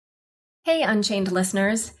Hey, Unchained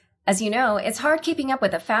listeners. As you know, it's hard keeping up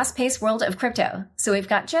with the fast-paced world of crypto, so we've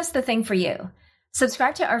got just the thing for you.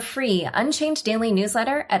 Subscribe to our free Unchained daily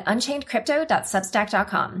newsletter at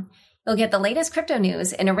unchainedcrypto.substack.com. You'll get the latest crypto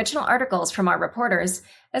news and original articles from our reporters,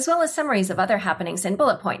 as well as summaries of other happenings and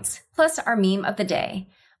bullet points, plus our meme of the day,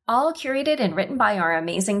 all curated and written by our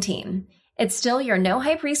amazing team. It's still your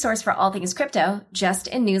no-hype resource for all things crypto, just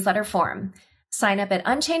in newsletter form. Sign up at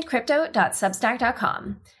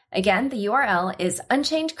unchainedcrypto.substack.com. Again, the URL is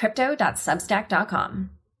unchainedcrypto.substack.com.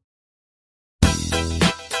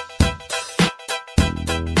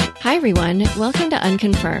 Hi, everyone. Welcome to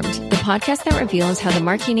Unconfirmed, the podcast that reveals how the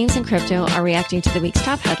marquee names in crypto are reacting to the week's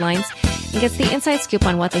top headlines and gets the inside scoop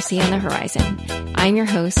on what they see on the horizon. I'm your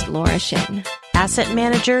host, Laura Shin. Asset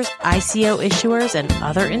managers, ICO issuers, and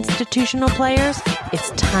other institutional players,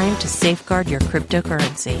 it's time to safeguard your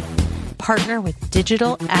cryptocurrency. Partner with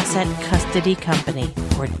Digital Asset Custody Company,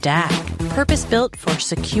 or DAC. Purpose-built for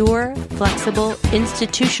secure, flexible,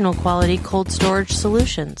 institutional quality cold storage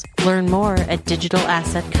solutions. Learn more at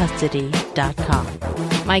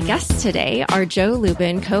digitalassetcustody.com. My guests today are Joe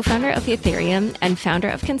Lubin, co-founder of Ethereum and founder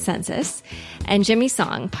of ConsenSys, and Jimmy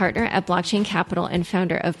Song, partner at Blockchain Capital and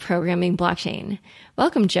founder of Programming Blockchain.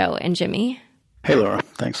 Welcome, Joe and Jimmy. Hey, Laura.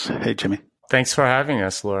 Thanks. Hey, Jimmy. Thanks for having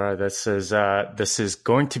us, Laura. This is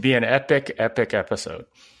going to be an epic episode.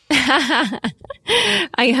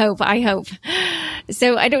 I hope.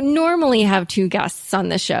 So I don't normally have two guests on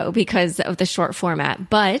the show because of the short format,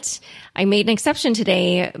 but I made an exception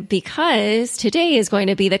today because today is going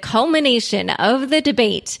to be the culmination of the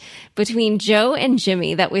debate between Joe and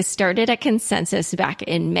Jimmy that was started at ConsenSys back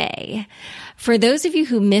in May. For those of you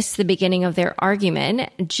who missed the beginning of their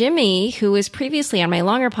argument, Jimmy, who was previously on my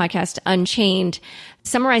longer podcast, Unchained,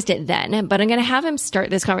 summarized it then, but I'm going to have him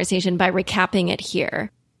start this conversation by recapping it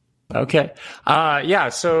here. Okay.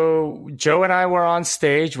 So Joe and I were on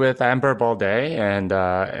stage with Amber Balde, and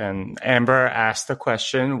Amber asked the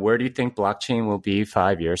question, where do you think blockchain will be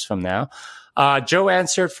 5 years from now? Joe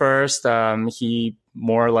answered first. He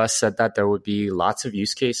more or less said that there would be lots of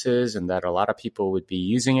use cases and that a lot of people would be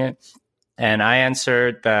using it. And I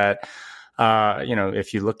answered that,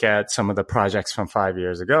 if you look at some of the projects from 5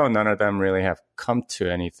 years ago, none of them really have come to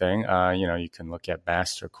anything. You can look at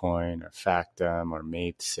Mastercoin or Factom or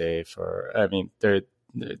MaidSafe,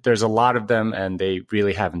 there's a lot of them and they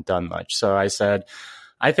really haven't done much. So I said,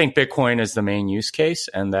 I think Bitcoin is the main use case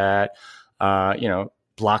and that,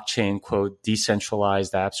 blockchain, quote,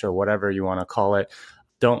 decentralized apps or whatever you want to call it,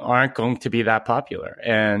 aren't going to be that popular.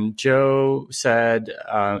 And Joe said,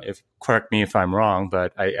 correct me if I'm wrong,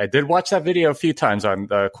 but I did watch that video a few times on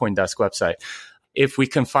the CoinDesk website. If we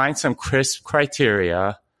can find some crisp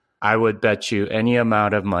criteria, I would bet you any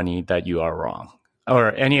amount of money that you are wrong,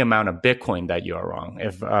 or any amount of Bitcoin that you are wrong.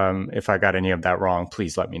 If I got any of that wrong,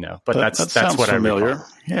 please let me know. But that's what familiar.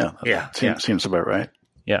 I recall. Seems about right.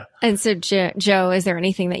 Yeah. And so, Joe, is there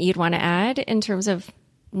anything that you'd want to add in terms of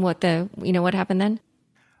what happened then?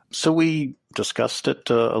 So we discussed it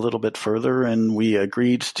a little bit further, and we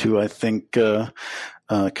agreed to, I think,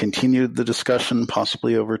 continue the discussion,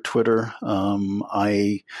 possibly over Twitter.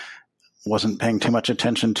 I wasn't paying too much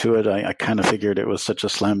attention to it. I kind of figured it was such a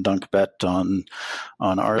slam dunk bet on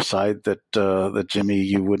our side that Jimmy,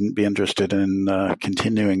 you wouldn't be interested in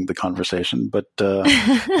continuing the conversation. But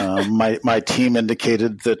my team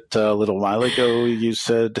indicated that a little while ago you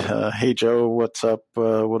said, "Hey Joe, what's up?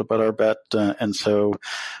 What about our bet?" And so,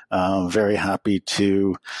 very happy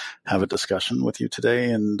to have a discussion with you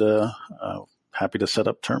today, and happy to set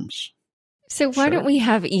up terms. So why don't we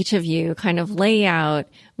have each of you kind of lay out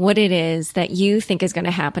what it is that you think is going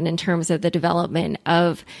to happen in terms of the development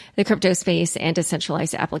of the crypto space and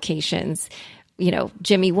decentralized applications?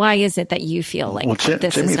 Jimmy, why is it that you feel like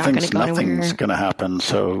this Jimmy is not going to go anywhere? Nothing's going to happen,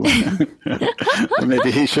 so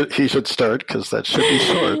maybe he should start because that should be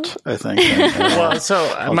short, I think. Well,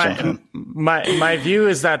 so my view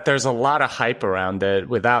is that there's a lot of hype around it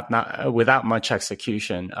without much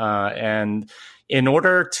execution, and in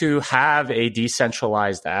order to have a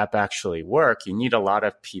decentralized app actually work, you need a lot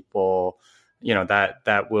of people,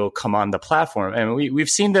 that will come on the platform. And we've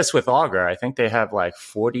seen this with Augur. I think they have like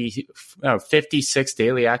 56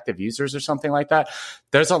 daily active users or something like that.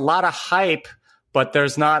 There's a lot of hype, but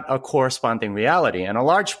there's not a corresponding reality. And a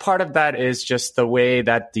large part of that is just the way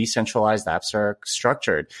that decentralized apps are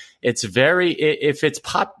structured. It's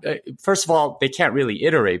first of all, they can't really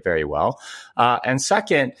iterate very well. And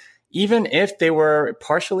second, even if they were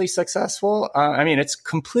partially successful, it's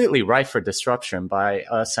completely ripe for disruption by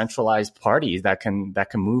a centralized party that can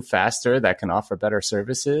move faster, that can offer better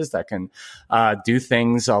services, that can do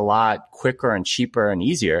things a lot quicker and cheaper and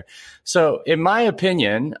easier. So in my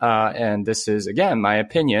opinion, and this is, again, my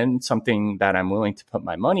opinion, something that I'm willing to put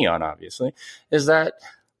my money on, obviously, is that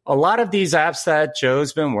a lot of these apps that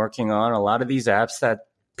Joe's been working on, a lot of these apps that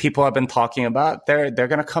people have been talking about, they're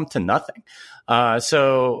going to come to nothing.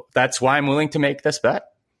 So that's why I'm willing to make this bet.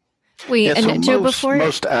 Joe,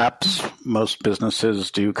 most apps, most businesses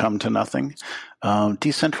do come to nothing.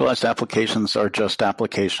 Decentralized applications are just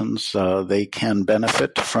applications. They can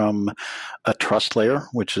benefit from a trust layer,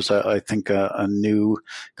 which is, I think, a new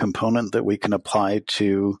component that we can apply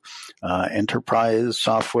to enterprise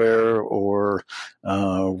software or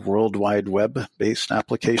World Wide Web-based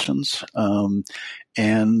applications.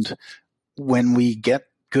 And when we get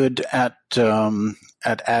good at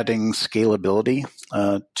adding scalability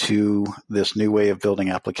to this new way of building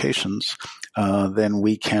applications, then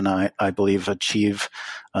we can, I believe, achieve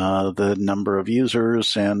the number of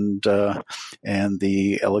users and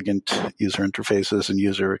the elegant user interfaces and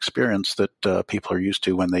user experience that people are used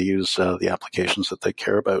to when they use the applications that they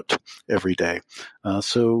care about every day.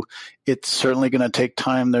 So it's certainly going to take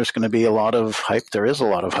time. There's going to be a lot of hype. There is a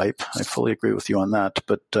lot of hype. I fully agree with you on that.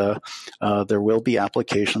 But there will be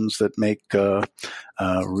applications that make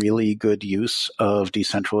really good use of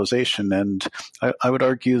decentralization. And I would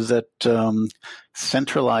argue that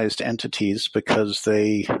centralized entities, because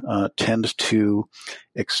they tend to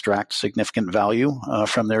extract significant value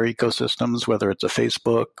from their ecosystems, whether it's a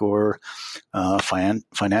Facebook or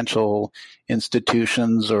financial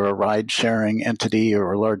institutions or a ride-sharing entity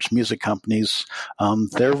or large music companies,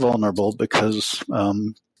 they're vulnerable because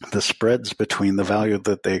the spreads between the value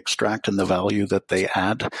that they extract and the value that they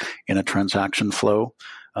add in a transaction flow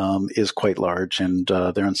is quite large, and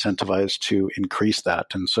they're incentivized to increase that.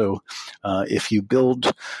 And so if you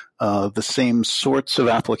build the same sorts of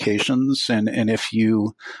applications, and if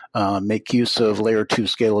you make use of layer 2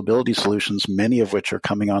 scalability solutions, many of which are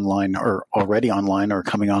coming online or already online or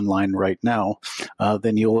coming online right now,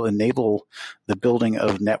 then you'll enable the building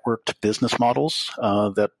of networked business models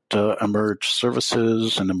that emerge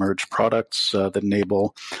services and emerge products that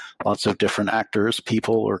enable lots of different actors,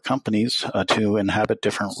 people or companies to inhabit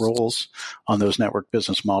different roles on those network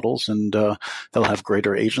business models, and they'll have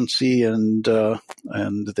greater agency, and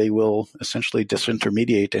they will essentially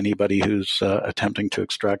disintermediate anybody who's attempting to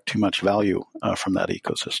extract too much value from that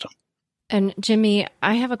ecosystem. And Jimmy,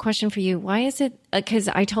 I have a question for you. Why is it, because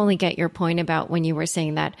I totally get your point about when you were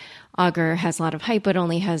saying that Augur has a lot of hype, but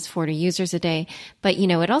only has 40 users a day. But,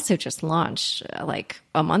 it also just launched like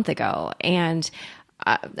a month ago, and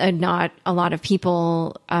not a lot of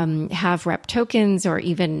people have rep tokens or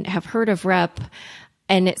even have heard of rep.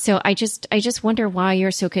 And so I just wonder why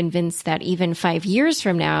you're so convinced that even 5 years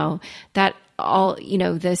from now, that all,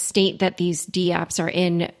 the state that these D apps are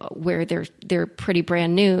in, where they're pretty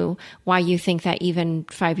brand new, why you think that even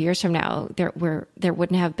 5 years from now, there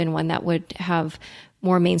wouldn't have been one that would have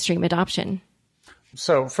more mainstream adoption.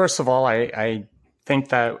 So first of all, I think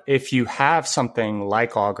that if you have something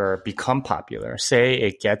like Augur become popular, say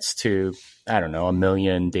it gets to, 1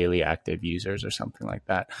 million daily active users or something like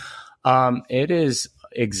that, it is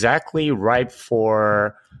exactly ripe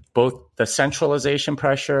for both the centralization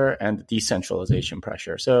pressure and the decentralization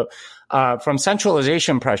pressure. So from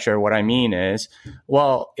centralization pressure, what I mean is,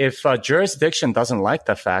 well, if a jurisdiction doesn't like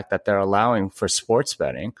the fact that they're allowing for sports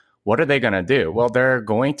betting, what are they going to do? Well, they're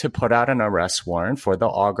going to put out an arrest warrant for the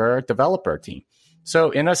Augur developer team.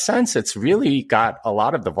 So in a sense, it's really got a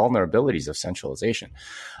lot of the vulnerabilities of centralization.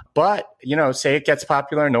 But, say it gets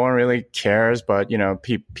popular, no one really cares, but,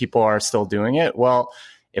 people are still doing it. Well,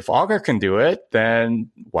 if Augur can do it, then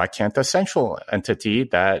why can't a central entity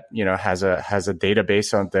that, has a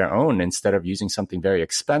database of their own, instead of using something very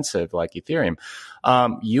expensive like Ethereum,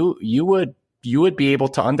 you would be able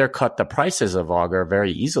to undercut the prices of Augur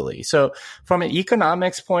very easily. So from an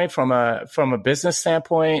economics point, from a business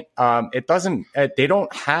standpoint, they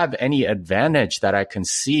don't have any advantage that I can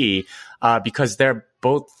see, because they're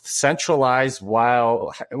both centralized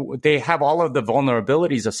while they have all of the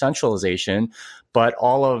vulnerabilities of centralization, but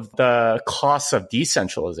all of the costs of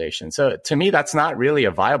decentralization. So to me, that's not really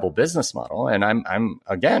a viable business model. And I'm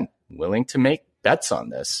again, willing to make bets on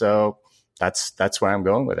this. So that's where I'm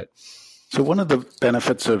going with it. So one of the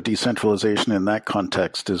benefits of decentralization in that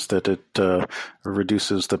context is that it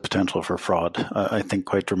reduces the potential for fraud, I think,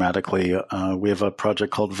 quite dramatically. We have a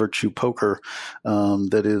project called Virtue Poker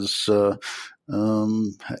that is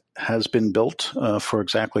has been built for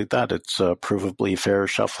exactly that. It's provably fair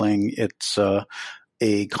shuffling. It's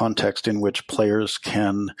a context in which players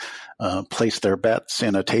can place their bets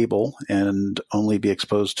in a table and only be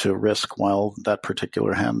exposed to risk while that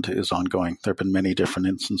particular hand is ongoing. There have been many different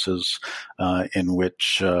instances in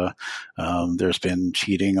which there's been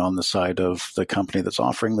cheating on the side of the company that's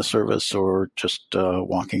offering the service, or just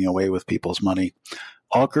walking away with people's money.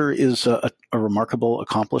 Augur is a remarkable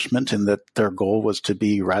accomplishment in that their goal was to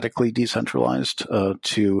be radically decentralized,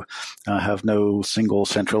 to have no single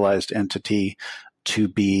centralized entity to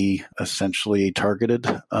be essentially targeted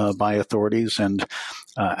by authorities. And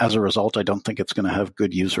as a result, I don't think it's going to have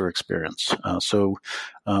good user experience. So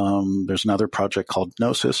there's another project called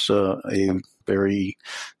Gnosis, a very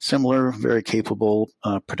similar, very capable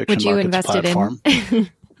prediction markets platform.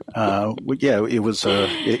 Yeah,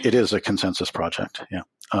 it is a consensus project. Yeah.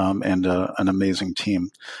 And an amazing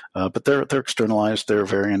team. But they're externalized. They're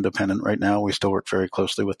very independent right now. We still work very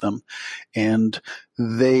closely with them, and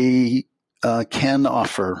they can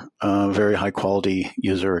offer very high quality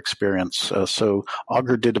user experience. So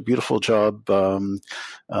Augur did a beautiful job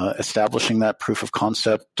establishing that proof of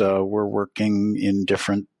concept. We're working in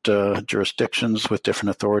different jurisdictions with different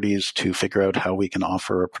authorities to figure out how we can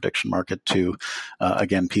offer a prediction market to,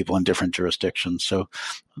 again, people in different jurisdictions. So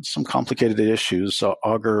some complicated issues.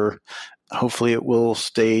 Augur, hopefully it will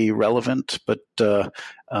stay relevant, but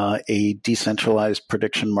a decentralized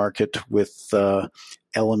prediction market with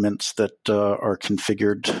elements that are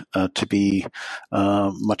configured to be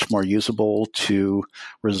much more usable, to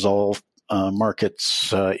resolve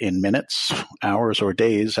markets in minutes, hours, or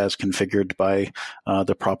days as configured by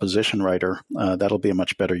the proposition writer. That'll be a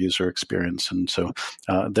much better user experience. And so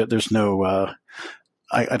there's no,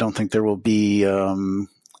 I don't think there will be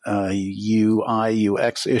UI,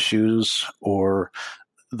 UX issues or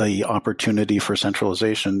the opportunity for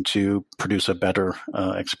centralization to produce a better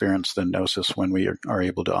experience than Gnosis when we are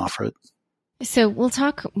able to offer it. So we'll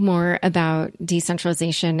talk more about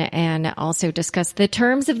decentralization and also discuss the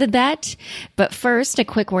terms of the bet. But first, a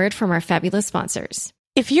quick word from our fabulous sponsors.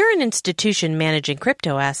 If you're an institution managing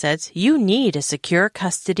crypto assets, you need a secure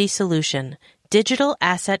custody solution. Digital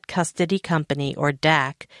Asset Custody Company, or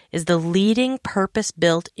DAC, is the leading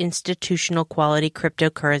purpose-built institutional quality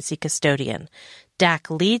cryptocurrency custodian.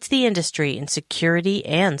 DAC leads the industry in security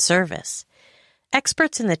and service.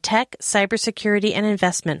 Experts in the tech, cybersecurity, and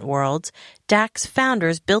investment worlds, DAC's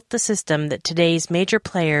founders built the system that today's major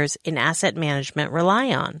players in asset management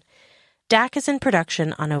rely on. DAC is in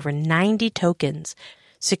production on over 90 tokens.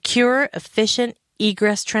 Secure, efficient,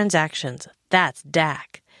 egress transactions. That's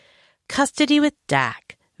DAC. Custody with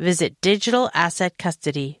DAC. Visit Digital Asset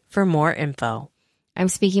Custody for more info. I'm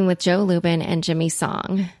speaking with Joe Lubin and Jimmy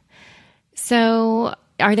Song. So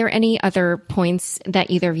are there any other points that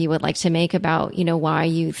either of you would like to make about, why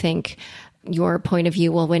you think your point of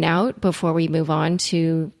view will win out before we move on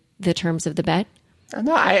to the terms of the bet?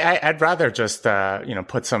 No, I'd rather just,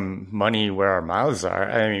 put some money where our mouths are.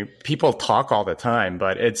 I mean, people talk all the time,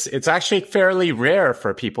 but it's actually fairly rare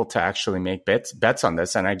for people to actually make bets on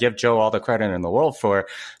this. And I give Joe all the credit in the world for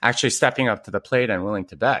actually stepping up to the plate and willing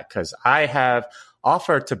to bet, because I have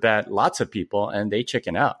offered to bet lots of people and they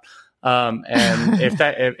chicken out. And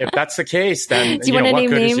if that's the case, then do you want to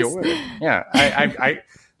name names? Is your word? Yeah,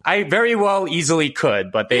 I very well easily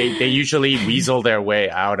could, but they usually weasel their way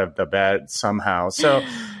out of the bet somehow. So,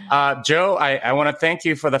 Joe, I want to thank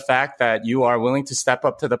you for the fact that you are willing to step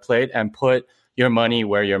up to the plate and put your money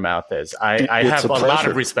where your mouth is. I have a lot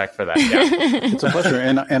of respect for that. Yeah. It's a pleasure.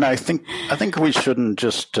 And I think we shouldn't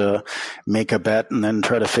just make a bet and then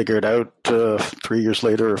try to figure it out 3 years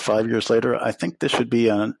later or 5 years later. I think this should be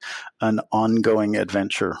an ongoing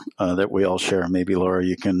adventure that we all share. Maybe, Laura,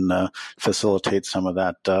 you can facilitate some of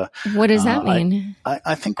that. What does that mean?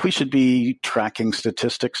 I think we should be tracking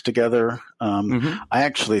statistics together. I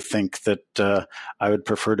actually think that I would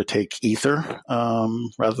prefer to take Ether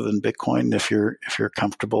rather than Bitcoin if you're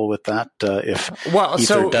comfortable with that. If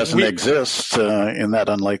Ether doesn't exist in that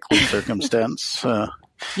unlikely circumstance.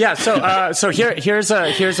 Yeah. So here's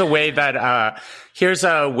a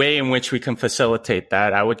way in which we can facilitate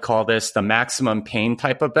that. I would call this the maximum pain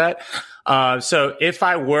type of bet. So if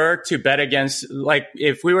I were to bet against,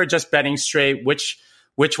 if we were just betting straight, which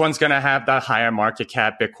one's going to have the higher market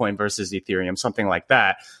cap, Bitcoin versus Ethereum, something like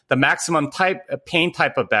that. The maximum pain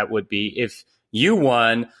type of bet would be if you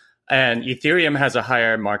won and Ethereum has a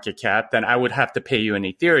higher market cap, then I would have to pay you in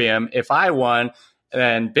Ethereum. If I won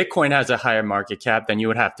and Bitcoin has a higher market cap, then you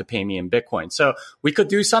would have to pay me in Bitcoin. So we could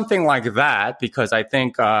do something like that, because I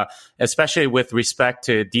think, especially with respect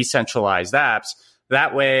to decentralized apps,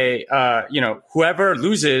 That way, whoever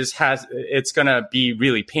loses it's going to be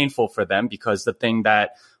really painful for them because the thing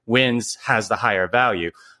that wins has the higher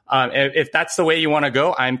value. If that's the way you want to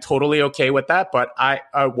go, I'm totally okay with that. But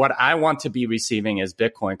what I want to be receiving is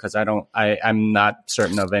Bitcoin because I'm not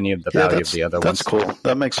certain of any of the value of the other ones. That's cool.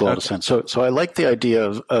 That makes a lot of sense. So I like the idea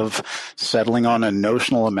of settling on a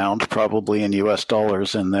notional amount, probably in US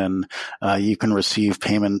dollars, and then you can receive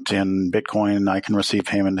payment in Bitcoin. I can receive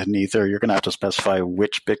payment in Ether. You're going to have to specify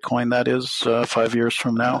which Bitcoin that is 5 years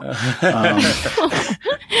from now.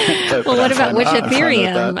 Well, what about which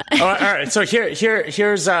Ethereum? All right. So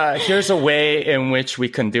here's a way in which we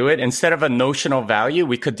can do it. Instead of a notional value,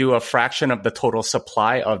 we could do a fraction of the total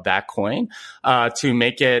supply of that coin to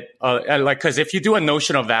make it because if you do a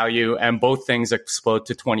notional value and both things explode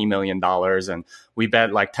to $20 million and we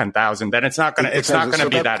bet like 10,000, then it's not gonna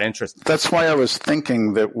be that interesting. That's why I was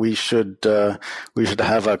thinking that we should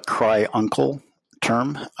have a cry uncle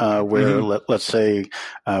term where let's say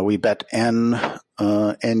we bet N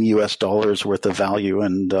US dollars worth of value,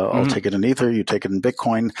 and I'll take it in Ether, you take it in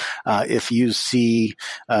Bitcoin. If you see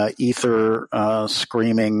Ether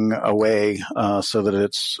screaming away so that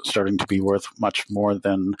it's starting to be worth much more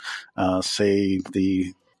than, say,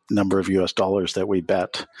 the number of US dollars that we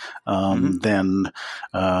bet, then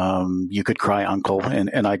you could cry uncle,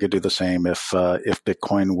 and I could do the same. If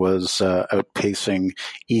Bitcoin was outpacing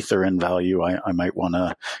Ether in value, I might want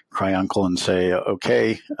to cry uncle and say,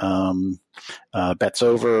 okay, bet's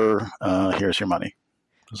over, here's your money.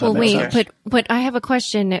 Well, wait, but I have a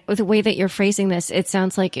question. The way that you're phrasing this, it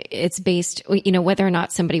sounds like it's based, whether or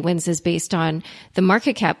not somebody wins is based on the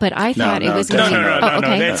market cap. But I thought it was no.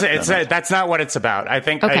 That's not what it's about. I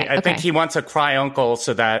think I think he wants a cry uncle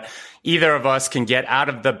so that either of us can get out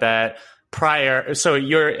of the bet prior. So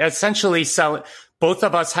you're essentially selling. Both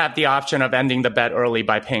of us have the option of ending the bet early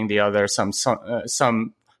by paying the other some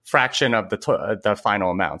fraction of the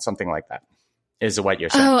final amount, something like that. Is what you're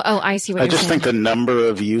saying. Oh, I see what you're saying. I just think the number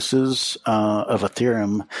of uses of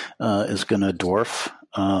Ethereum is going to dwarf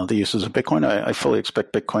the uses of Bitcoin. I fully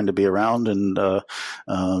expect Bitcoin to be around and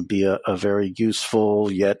be a very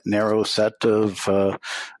useful yet narrow set of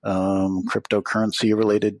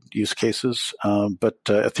cryptocurrency-relaed use cases. But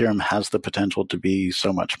Ethereum has the potential to be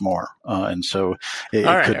so much more, and so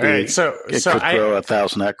it could grow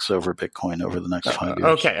 1,000x over Bitcoin over the next 5 years.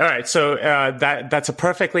 Okay, all right. So that's a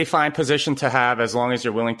perfectly fine position to have as long as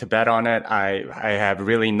you're willing to bet on it. I have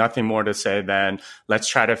really nothing more to say than let's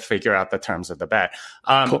try to figure out the terms of the bet.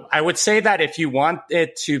 Cool. I would say that if you want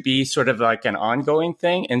it to be sort of like an ongoing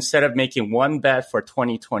thing, instead of making one bet for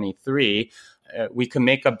 2023, we can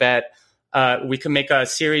make a bet. We can make a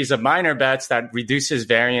series of minor bets that reduces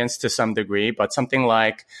variance to some degree, but something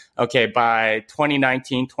like, okay, by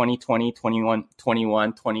 2019, 2020, 21,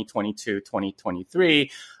 2022,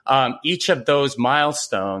 2023, each of those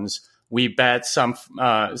milestones, we bet some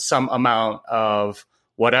amount of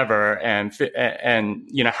whatever and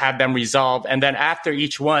have them resolved. And then after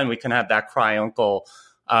each one, we can have that cry uncle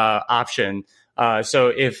option.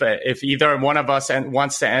 So if either one of us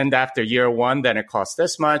wants to end after year one, then it costs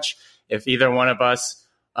this much. If either one of us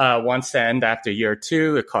wants to end after year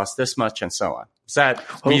two, it costs this much, and so on. Is that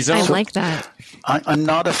reasonable? I like that. I'm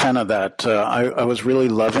not a fan of that. I was really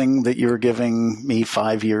loving that you're giving me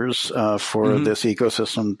 5 years for this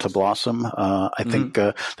ecosystem to blossom. I think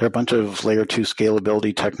there are a bunch of layer 2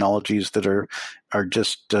 scalability technologies that are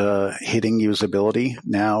just hitting usability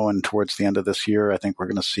now, and towards the end of this year, I think we're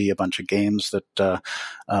going to see a bunch of games that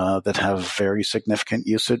have very significant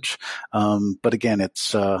usage. But again,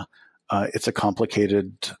 it's a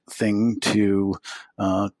complicated thing to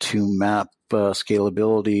map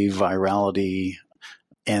scalability, virality,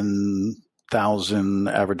 and 1,000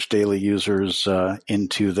 average daily users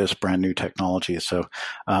into this brand new technology. So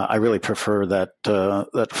I really prefer that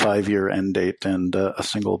 5-year end date and a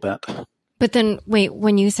single bet. But then, wait,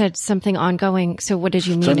 when you said something ongoing, so what did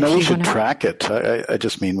you mean? So no, we should track it. I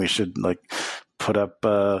just mean we should put up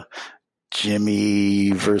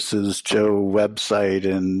Jimmy versus Joe website,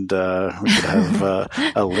 and we could have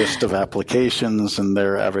a list of applications and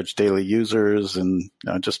their average daily users, and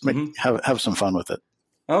just have some fun with it.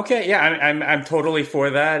 Okay, yeah, I'm totally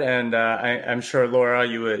for that, and I'm sure Laura,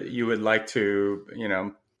 you would like to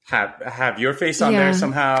have your face on there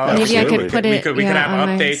somehow. Maybe I could put it. We could have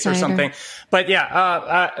updates or something. But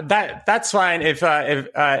that's fine. If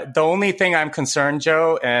the only thing I'm concerned,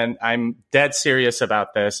 Joe, and I'm dead serious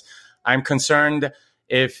about this, I'm concerned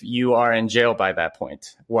if you are in jail by that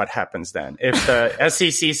point. What happens then? If the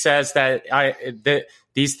SEC says that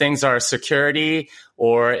these things are security,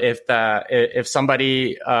 or if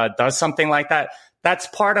somebody does something like that, that's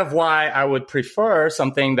part of why I would prefer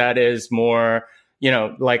something that is more,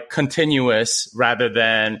 like continuous rather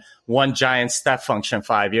than one giant step function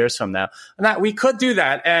 5 years from now. And that we could do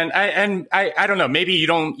that. And I don't know, maybe you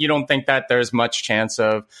don't think that there's much chance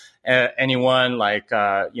of anyone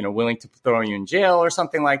willing to throw you in jail or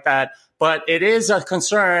something like that. But it is a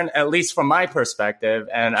concern, at least from my perspective,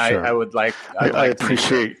 and sure. I would like. I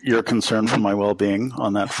appreciate your concern for my well-being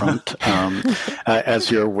on that front.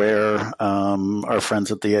 As you're aware, our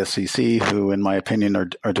friends at the SEC, who, in my opinion,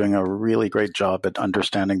 are doing a really great job at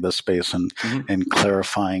understanding this space and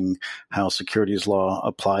clarifying how securities law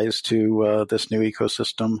applies to this new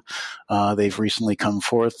ecosystem. They've recently come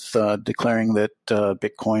forth declaring that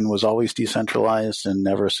Bitcoin was always decentralized and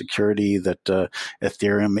never a security, that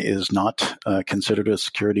Ethereum is not considered a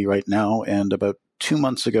security right now. And about 2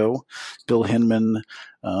 months ago, Bill Hinman,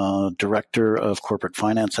 director of corporate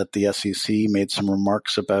finance at the SEC, made some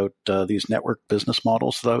remarks about these network business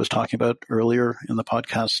models that I was talking about earlier in the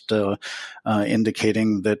podcast,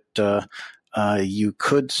 indicating that you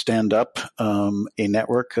could stand up a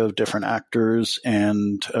network of different actors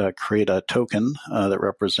and create a token that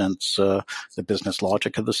represents the business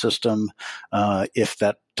logic of the system. If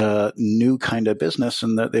that new kind of business,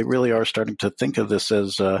 and that they really are starting to think of this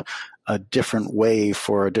as a different way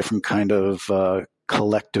for a different kind of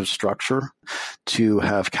collective structure to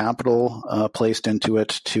have capital placed into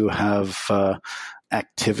it, to have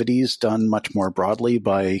activities done much more broadly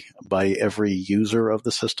by every user of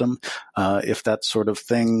the system. If that sort of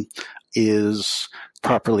thing is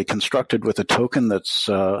properly constructed with a token that's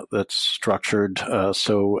structured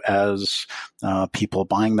so as people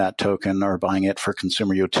buying that token are buying it for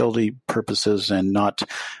consumer utility purposes and not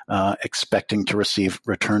expecting to receive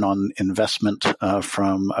return on investment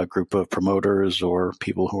from a group of promoters or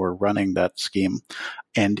people who are running that scheme.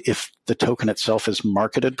 And if the token itself is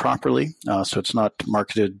marketed properly, so it's not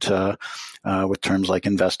marketed with terms like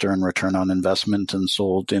investor and return on investment and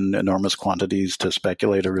sold in enormous quantities to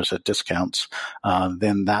speculators at discounts,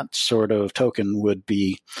 then that sort of token would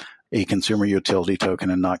be a consumer utility token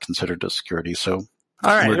and not considered a security. So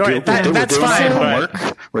all right, that's fine.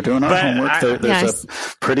 We're doing our homework. There's a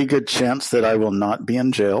pretty good chance that I will not be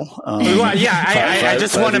in jail. I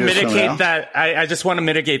just want to mitigate that. I just want to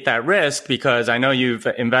mitigate that risk because I know you've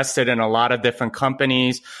invested in a lot of different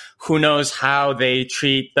companies. Who knows how they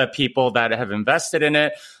treat the people that have invested in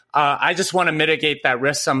it? I just want to mitigate that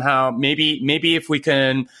risk somehow. Maybe if we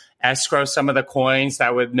can escrow some of the coins,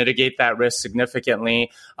 that would mitigate that risk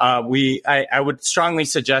significantly. I would strongly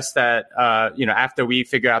suggest that, after we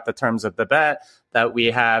figure out the terms of the bet, that we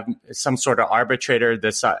have some sort of arbitrator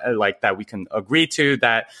that we can agree to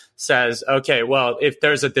that says, okay, well, if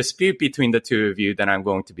there's a dispute between the two of you, then I'm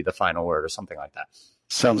going to be the final word or something like that.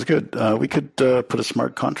 Sounds good. We could put a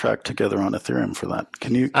smart contract together on Ethereum for that.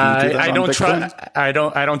 Can you do that I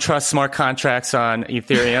don't trust smart contracts on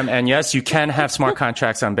Ethereum. And yes, you can have smart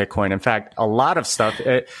contracts on Bitcoin. In fact, a lot of stuff.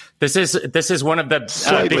 This is one of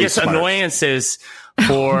the biggest annoyances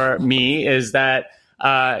for me is that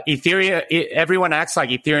Ethereum. Everyone acts like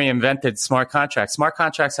Ethereum invented smart contracts. Smart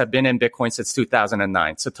contracts have been in Bitcoin since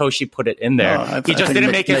 2009. Satoshi put it in there. He just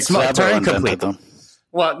didn't make it smart. Turing complete.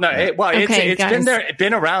 Well, no. It's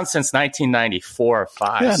been around since 1994 or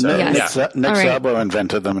 5. Yeah, Nick Szabo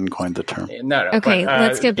invented them and coined the term. Okay,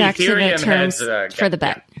 let's get back Ethereum to the terms for the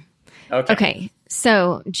bet. Yeah. Okay,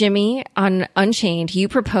 so Jimmy, on Unchained, you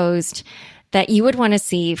proposed that you would want to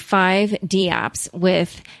see 5 DApps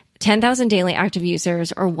with 10,000 daily active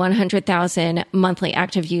users or 100,000 monthly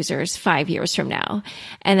active users 5 years from now,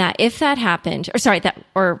 and that if that happened,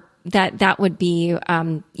 that would be,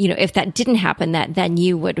 if that didn't happen, that then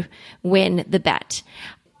you would win the bet.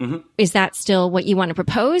 Mm-hmm. Is that still what you want to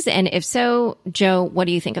propose? And if so, Joe, what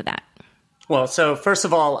do you think of that? Well, so first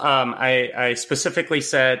of all, I specifically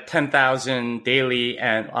said 10,000 daily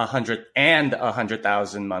and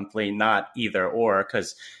 100,000 monthly, not either or,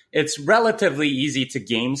 because it's relatively easy to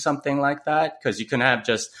game something like that, because you can have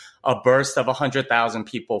just a burst of 100,000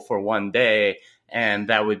 people for one day, and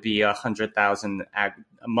that would be 100,000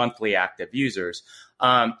 monthly active users.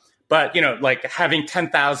 But, like having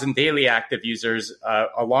 10,000 daily active users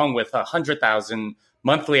along with 100,000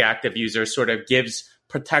 monthly active users sort of gives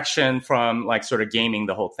protection from sort of gaming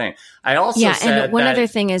the whole thing. I also said and one other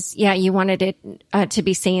thing is, you wanted it to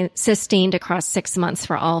be sustained across 6 months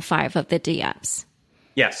for all 5 of the DApps.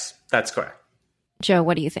 Yes, that's correct. Joe,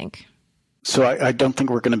 what do you think? So I don't think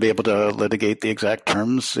we're going to be able to litigate the exact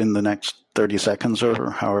terms in the next 30 seconds or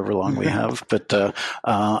however long we have. But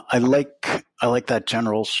I like like that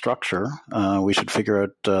general structure. We should figure out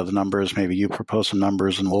the numbers. Maybe you propose some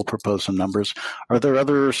numbers and we'll propose some numbers. Are there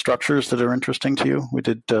other structures that are interesting to you? We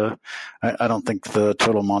did. I don't think the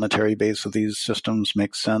total monetary base of these systems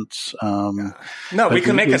makes sense. No, we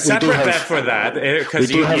can make a separate bet for that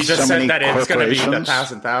because you just said that it's going to be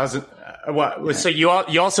 1,000. So you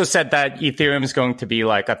also said that Ethereum is going to be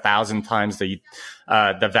like 1,000 times the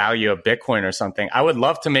value of Bitcoin or something. I would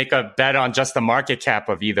love to make a bet on just the market cap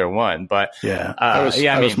of either one, but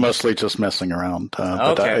I was mostly just messing around.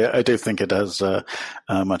 But I do think it has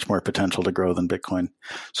much more potential to grow than Bitcoin.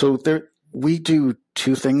 So we do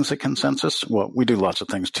two things at Consensus. Well, we do lots of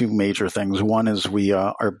things, two major things. One is we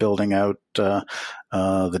are building out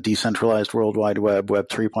the decentralized World Wide Web, Web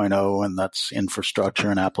 3.0, and that's infrastructure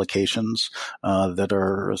and applications that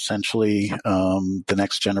are essentially the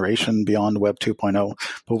next generation beyond Web 2.0.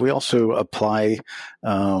 But we also apply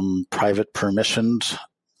private permissioned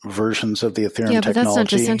versions of the Ethereum technology. Yeah, but that's not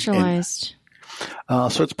decentralized.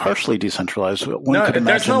 So it's partially decentralized.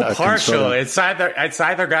 There's no partial. It's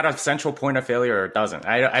either got a central point of failure or it doesn't.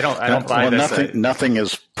 I don't buy this. Nothing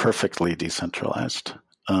is perfectly decentralized.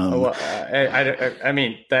 It's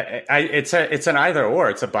an either or.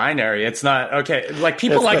 It's a binary. It's not okay. Like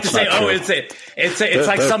people like to say, it's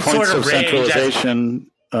like some sort of centralization.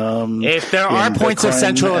 If there are points of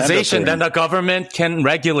centralization, then the government can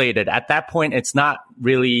regulate it. At that point, it's not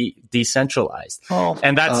really decentralized.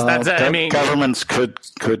 And that's governments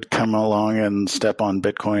could come along and step on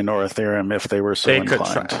Bitcoin or Ethereum if they were so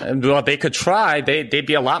inclined. They could try. They'd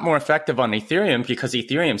be a lot more effective on Ethereum because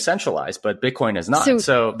Ethereum's centralized, but Bitcoin is not.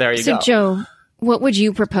 So there you go. So Joe, what would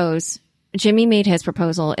you propose? Jimmy made his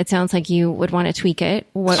proposal. It sounds like you would want to tweak it.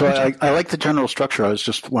 I like the general structure. I was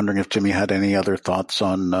just wondering if Jimmy had any other thoughts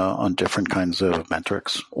on different kinds of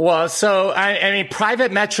metrics. Well, so I mean,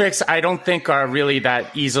 private metrics I don't think are really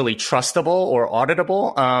that easily trustable or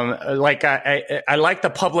auditable. I like the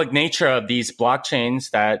public nature of these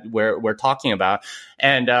blockchains that we're talking about,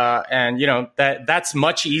 and that's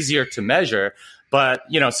much easier to measure. But,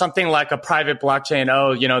 something like a private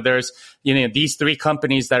blockchain, there's, these three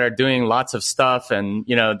companies that are doing lots of stuff and,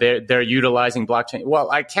 they're utilizing blockchain.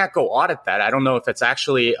 Well, I can't go audit that. I don't know if it's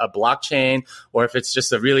actually a blockchain or if it's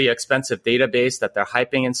just a really expensive database that they're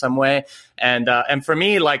hyping in some way. And for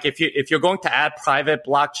me, like if you're going to add private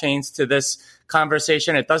blockchains to this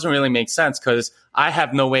conversation, it doesn't really make sense because I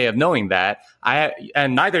have no way of knowing that.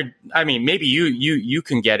 Maybe you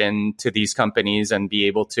can get into these companies and be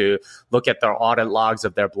able to look at their audit logs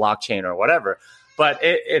of their blockchain or whatever. But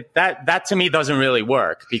that to me doesn't really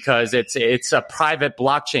work because it's a private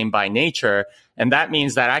blockchain by nature, and that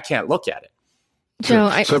means that I can't look at it. Joe,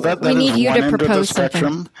 we need you to propose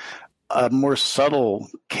something. A more subtle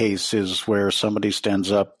case is where somebody stands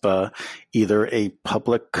up either a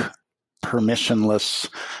public permissionless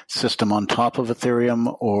system on top of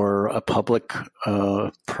Ethereum or a public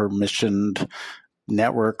permissioned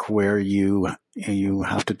network where you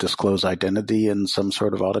have to disclose identity in some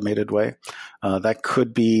sort of automated way. That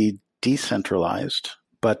could be decentralized,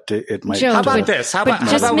 but it might. How about this? How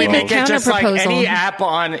about we make it just like any app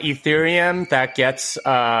on Ethereum that gets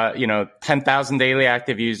 10,000 daily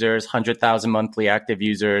active users, 100,000 monthly active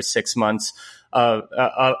users, 6 months of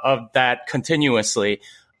that continuously.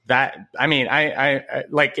 I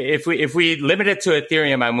like if we limit it to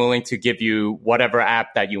Ethereum, I'm willing to give you whatever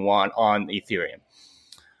app that you want on Ethereum.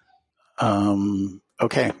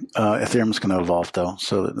 Okay. Ethereum's going to evolve though,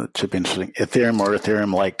 so that should be interesting. Ethereum or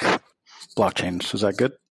Ethereum-like blockchains. Is that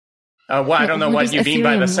good? I don't know what you mean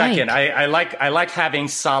by the second. I like having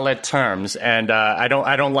solid terms, and I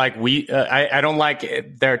don't like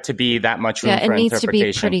there to be that much room for interpretation. Yeah, it needs to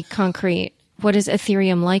be pretty concrete. What does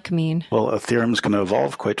Ethereum-like mean? Well, Ethereum's going to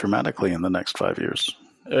evolve quite dramatically in the next 5 years.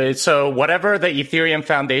 So whatever the Ethereum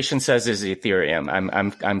Foundation says is Ethereum,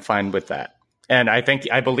 I'm fine with that. And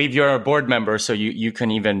I believe you're a board member, so you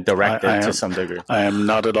can even direct it to some degree. I am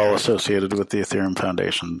not at all associated with the Ethereum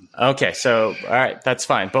Foundation. Okay, so all right, that's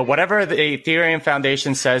fine. But whatever the Ethereum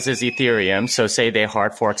Foundation says is Ethereum, so say they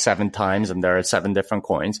hard fork 7 times and there are 7 different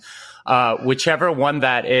coins, whichever one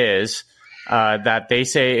that is, that they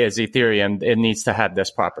say is Ethereum, it needs to have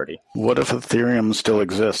this property. What if Ethereum still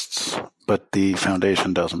exists, but the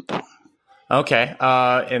foundation doesn't? Okay.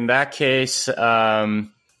 In that case,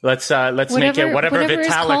 let's make it whatever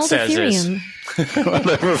Vitalik says is.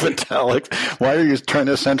 Whatever Vitalik. Why are you trying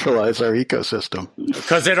to centralize our ecosystem?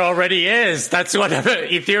 Because it already is. That's whatever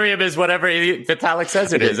Ethereum is. Whatever Vitalik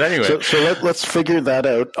says it is. Anyway. So let's figure that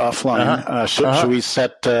out offline. Should we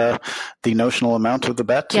set the notional amount of the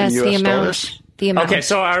bet in US dollars? the amount. Okay,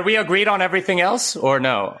 so are we agreed on everything else or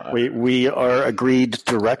no? We are agreed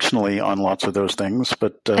directionally on lots of those things,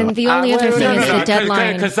 but and the only other thing is the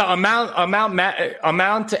deadline. Because the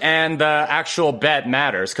amount and the actual bet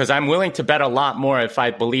matters. Because I'm willing to bet a lot more if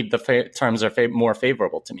I believe the terms are more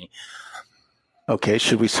favorable to me. Okay,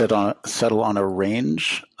 should we settle on a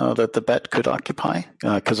range that the bet could occupy?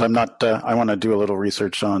 Because I'm not. I want to do a little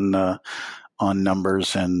research on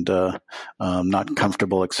numbers, and I'm not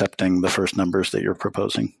comfortable accepting the first numbers that you're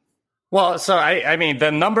proposing. Well, so I mean,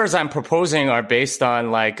 the numbers I'm proposing are based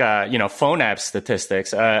on phone app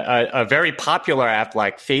statistics. A very popular app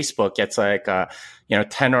like Facebook gets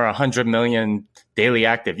 10 or 100 million daily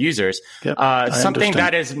active users. Yep, Something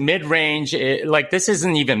that is mid-range, this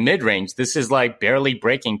isn't even mid-range. This is like barely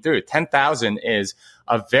breaking through. 10,000 is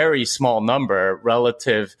a very small number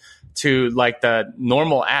relative to like the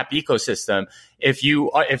normal app ecosystem. If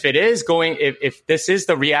this is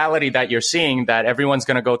the reality that you're seeing, that everyone's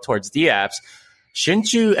going to go towards DApps,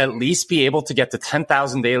 shouldn't you at least be able to get to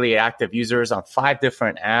 10,000 daily active users on 5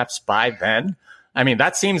 different apps by then? I mean,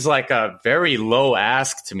 that seems like a very low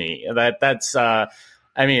ask to me. That's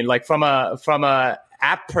from a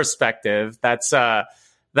app perspective, that's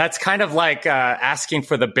kind of like asking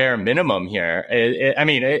for the bare minimum here.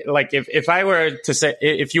 If I were to say,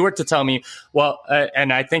 if you were to tell me,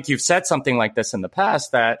 and I think you've said something like this in the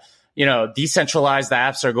past, that decentralized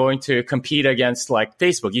apps are going to compete against like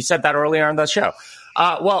Facebook. You said that earlier on the show.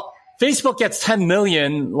 Facebook gets 10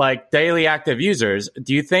 million daily active users.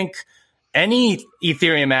 Do you think any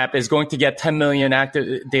Ethereum app is going to get 10 million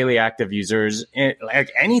daily active users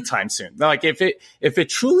anytime soon? If it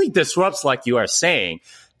truly disrupts, like you are saying,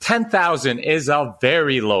 10,000 is a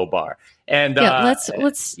very low bar. And let's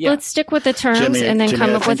stick with the terms, Jimmy, and then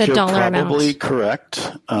come up with a dollar amount. Probably correct,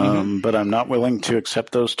 but I'm not willing to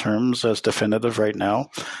accept those terms as definitive right now.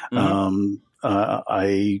 Mm-hmm.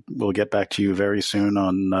 I will get back to you very soon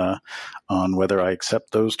on whether I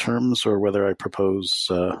accept those terms or whether I propose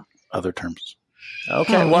other terms.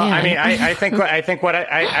 Okay. I think what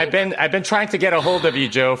I've been trying to get a hold of you,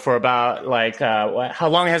 Joe, for about how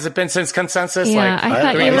long has it been since consensus? Yeah, I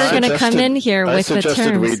thought you were going to come in here with the terms. I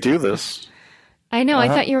suggested we do this. I know. I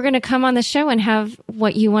thought you were going to come on the show and have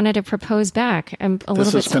what you wanted to propose back. I'm a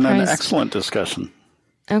little bit surprised. This has been an excellent discussion.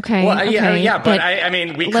 Okay. Well, but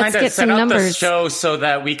we kind of set up the show so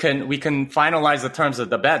that we can finalize the terms of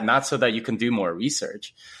the bet, not so that you can do more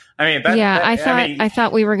research. I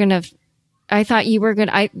thought we were going to. I thought you were going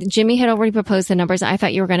to. Jimmy had already proposed the numbers. I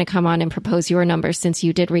thought you were going to come on and propose your numbers since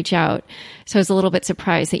you did reach out. So I was a little bit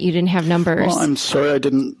surprised that you didn't have numbers. Well, I'm sorry I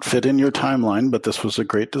didn't fit in your timeline, but this was a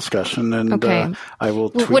great discussion, and I will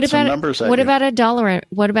tweet some numbers at you. What about a dollar?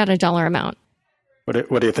 What about a dollar amount? What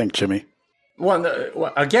do you think, Jimmy?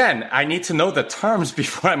 Well, again, I need to know the terms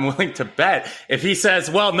before I'm willing to bet. If he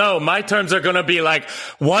says, well, no, my terms are going to be like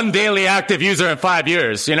 1 daily active user in 5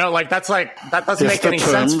 years, that doesn't make any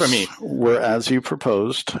sense for me. Were as you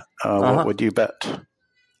proposed, what would you bet?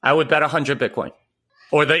 I would bet 100 Bitcoin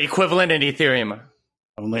or the equivalent in Ethereum.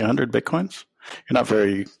 Only 100 Bitcoins? You're not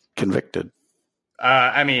very convicted.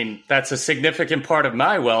 That's a significant part of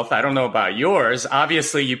my wealth. I don't know about yours.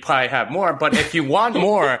 Obviously, you probably have more, but if you want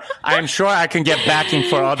more, I'm sure I can get backing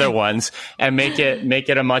for other ones and make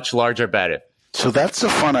it a much larger bet. So that's a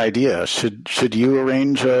fun idea. Should you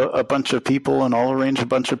arrange a bunch of people and I'll arrange a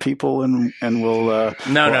bunch of people and we'll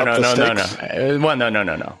No. Well,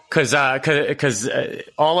 no. Because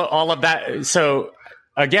all of that. So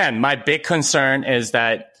again, my big concern is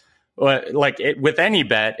that with any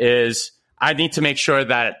bet is I need to make sure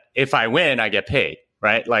that if I win, I get paid,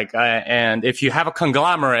 right? And if you have a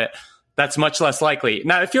conglomerate, that's much less likely.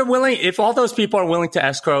 Now, if all those people are willing to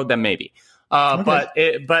escrow, then maybe.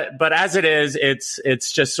 Okay. But as it is,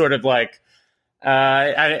 it's just sort of like,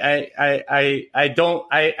 I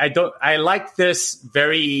like this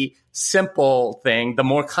very simple thing. The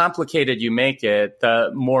more complicated you make it, the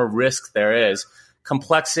more risk there is.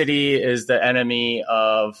 Complexity is the enemy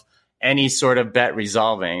of any sort of bet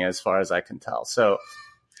resolving, as far as I can tell. So,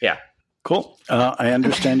 yeah. Cool. I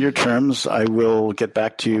understand your terms. I will get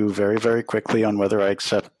back to you very, very quickly on whether I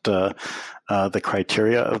accept the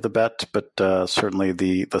criteria of the bet, but certainly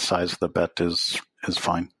the size of the bet is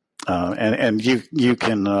fine. And you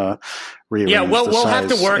can rearrange. Yeah, we'll have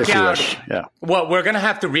to work out. Yeah. Well, we're going to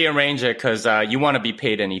have to rearrange it because you want to be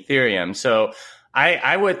paid in Ethereum. So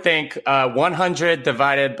I would think 100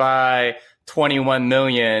 divided by 21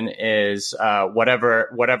 million is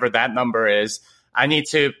whatever that number is. I need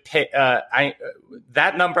to pay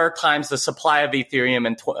that number times the supply of Ethereum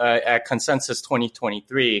at consensus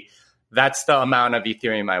 2023. That's the amount of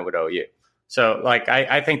Ethereum I would owe you. So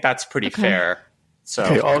I think that's pretty fair. So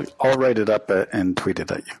okay, I'll write it up and tweet it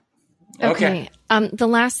at you. Okay. The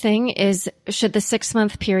last thing is, should the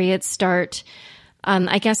 6-month period start,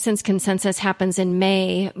 I guess since consensus happens in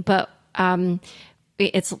May, but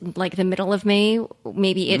it's like the middle of May,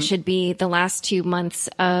 maybe it should be the last 2 months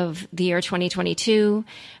of the year 2022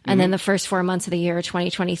 and then the first 4 months of the year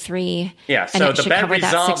 2023. Yeah, so the bet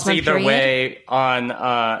resolves either way on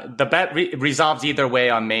resolves either way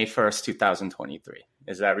on May 1st, 2023.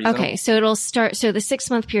 Is that reasonable? Okay, so it'll start. So the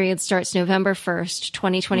 6-month period starts November 1st,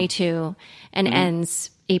 2022, and ends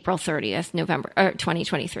April 30th,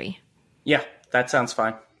 2023. Yeah, that sounds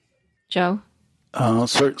fine. Joe?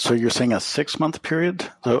 So you're saying a 6-month period?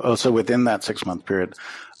 So within that 6-month period?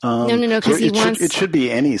 No, because it should be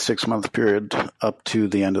any 6-month period up to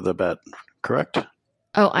the end of the bet, correct?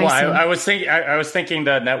 Oh, I see. I was thinking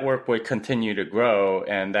the network would continue to grow,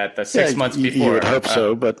 and that the 6 months before. You would hope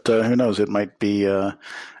so, but who knows? It might be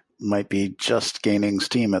just gaining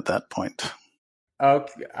steam at that point.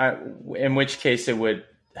 Okay, in which case it would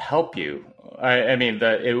help you. I mean,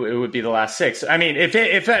 it would be the last 6. I mean, if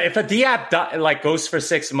a DApp goes for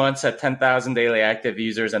 6 months at 10,000 daily active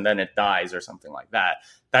users and then it dies or something like that,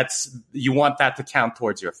 you want that to count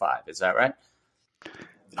towards your 5. Is that right?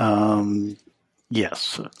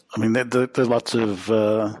 Yes. I mean, there's lots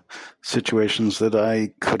of situations that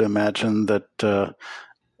I could imagine that.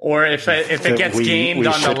 Or if it gets gamed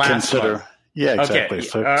on the last one. Yeah, exactly. Okay.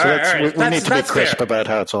 So right. we need to be crisp fair. about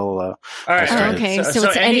how it's all. All right. Okay. So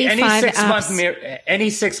it's any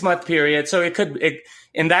 6-month period. So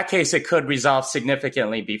in that case, it could resolve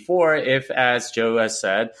significantly before, if, as Joe has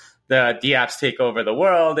said, the DApps take over the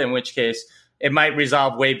world, in which case it might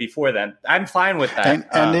resolve way before then. I'm fine with that.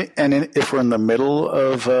 And if we're in the middle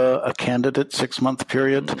of a candidate 6-month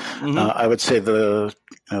period, I would say the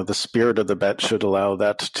spirit of the bet should allow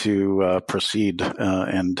that to proceed.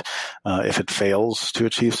 And if it fails to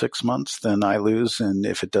achieve 6 months, then I lose. And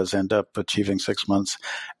if it does end up achieving 6 months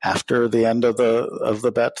after the end of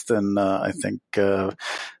the bet, then I think the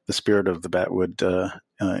spirit of the bet would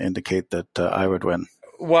indicate that I would win.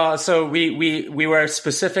 Well, so we were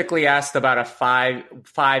specifically asked about a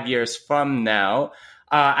 5 years from now.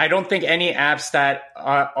 I don't think any apps that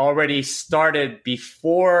are already started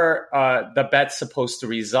before the bet's supposed to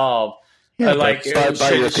resolve. Yeah, by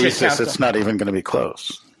your thesis, it's not even going to be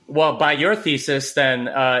close. Well, by your thesis, then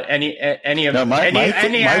any app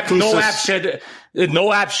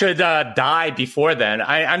should die before then.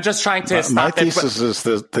 I'm just trying to stop. My thesis is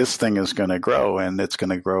that this thing is going to grow, and it's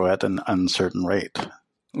going to grow at an uncertain rate.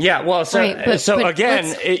 Yeah, well, so right, but again,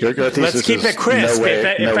 let's keep it crisp. No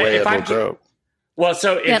way it'll grow. Well,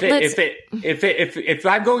 so if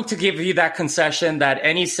I'm going to give you that concession that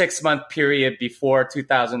any 6-month period before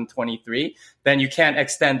 2023, then you can't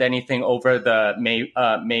extend anything over the May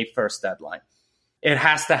 1st deadline. It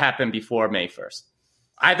has to happen before May 1st.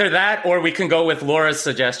 Either that, or we can go with Laura's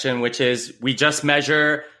suggestion, which is we just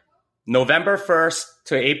measure November 1st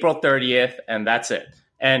to April 30th, and that's it.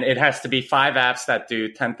 And it has to be 5 apps that do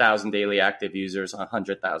 10,000 daily active users,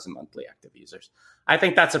 100,000 monthly active users. I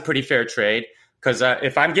think that's a pretty fair trade, because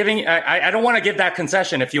if I'm giving, I don't want to give that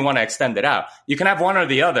concession if you want to extend it out. You can have one or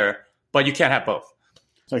the other, but you can't have both.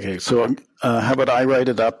 Okay, so how about I write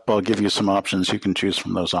it up? I'll give you some options. You can choose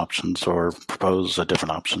from those options or propose a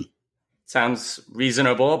different option. Sounds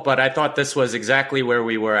reasonable, but I thought this was exactly where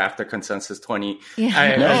we were after Consensus 20.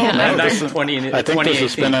 I think this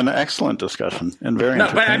has been an excellent discussion and very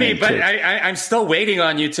entertaining. But I'm still waiting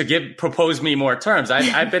on you to propose me more terms.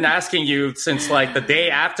 I've been asking you since like the day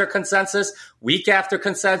after Consensus, week after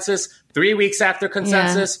Consensus, 3 weeks after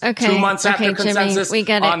Consensus, 2 months after Consensus. Jimmy, we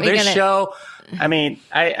get it. On this show. I mean,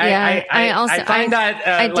 I find that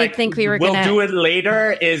I did think we were we'll do it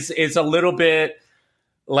later is a little bit.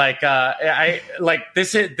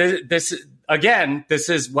 This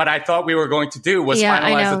is what I thought we were going to do was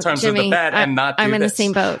finalize the terms of the bet and not do I'm in this. the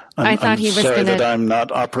same boat. I thought he was going to. I'm sorry that I'm not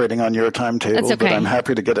operating on your timetable, okay. but I'm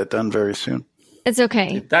happy to get it done very soon. It's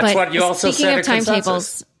okay. That's what you also speaking said of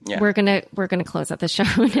timetables, we're gonna close out the show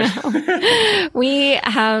now. We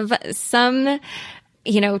have some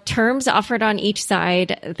terms offered on each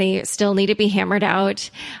side. They still need to be hammered out.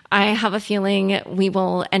 I have a feeling we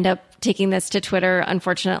will end up taking this to Twitter.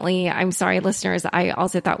 Unfortunately, I'm sorry, listeners. I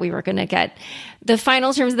also thought we were going to get the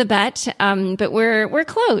final terms of the bet, but we're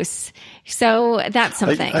close. So that's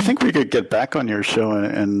something. I think we could get back on your show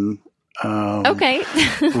and okay.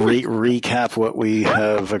 recap what we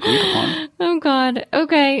have agreed upon. Oh God.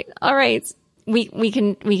 Okay. All right. We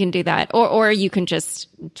can do that, or you can just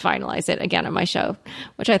finalize it again on my show,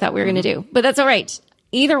 which I thought we were going to do, but that's all right.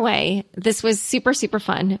 either way, this was super, super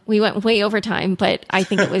fun. We went way over time, but I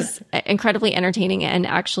think it was incredibly entertaining and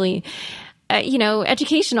actually,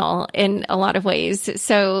 educational in a lot of ways.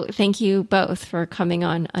 So thank you both for coming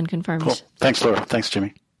on Unconfirmed. Cool. Thanks, Laura. Thanks,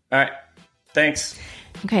 Jimmy. All right. Thanks.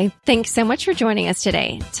 Okay. Thanks so much for joining us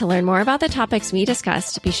today. To learn more about the topics we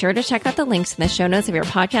discussed, be sure to check out the links in the show notes of your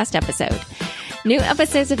podcast episode. New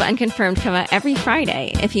episodes of Unconfirmed come out every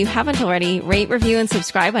Friday. If you haven't already, rate, review, and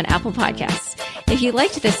subscribe on Apple Podcasts. If you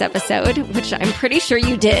liked this episode, which I'm pretty sure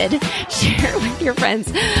you did, share it with your friends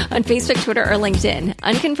on Facebook, Twitter, or LinkedIn.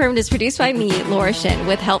 Unconfirmed is produced by me, Laura Shin,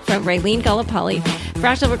 with help from Raylene Gallipoli,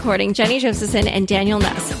 Fractal Recording, Jenny Josephson, and Daniel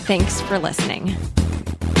Nuss. Thanks for listening.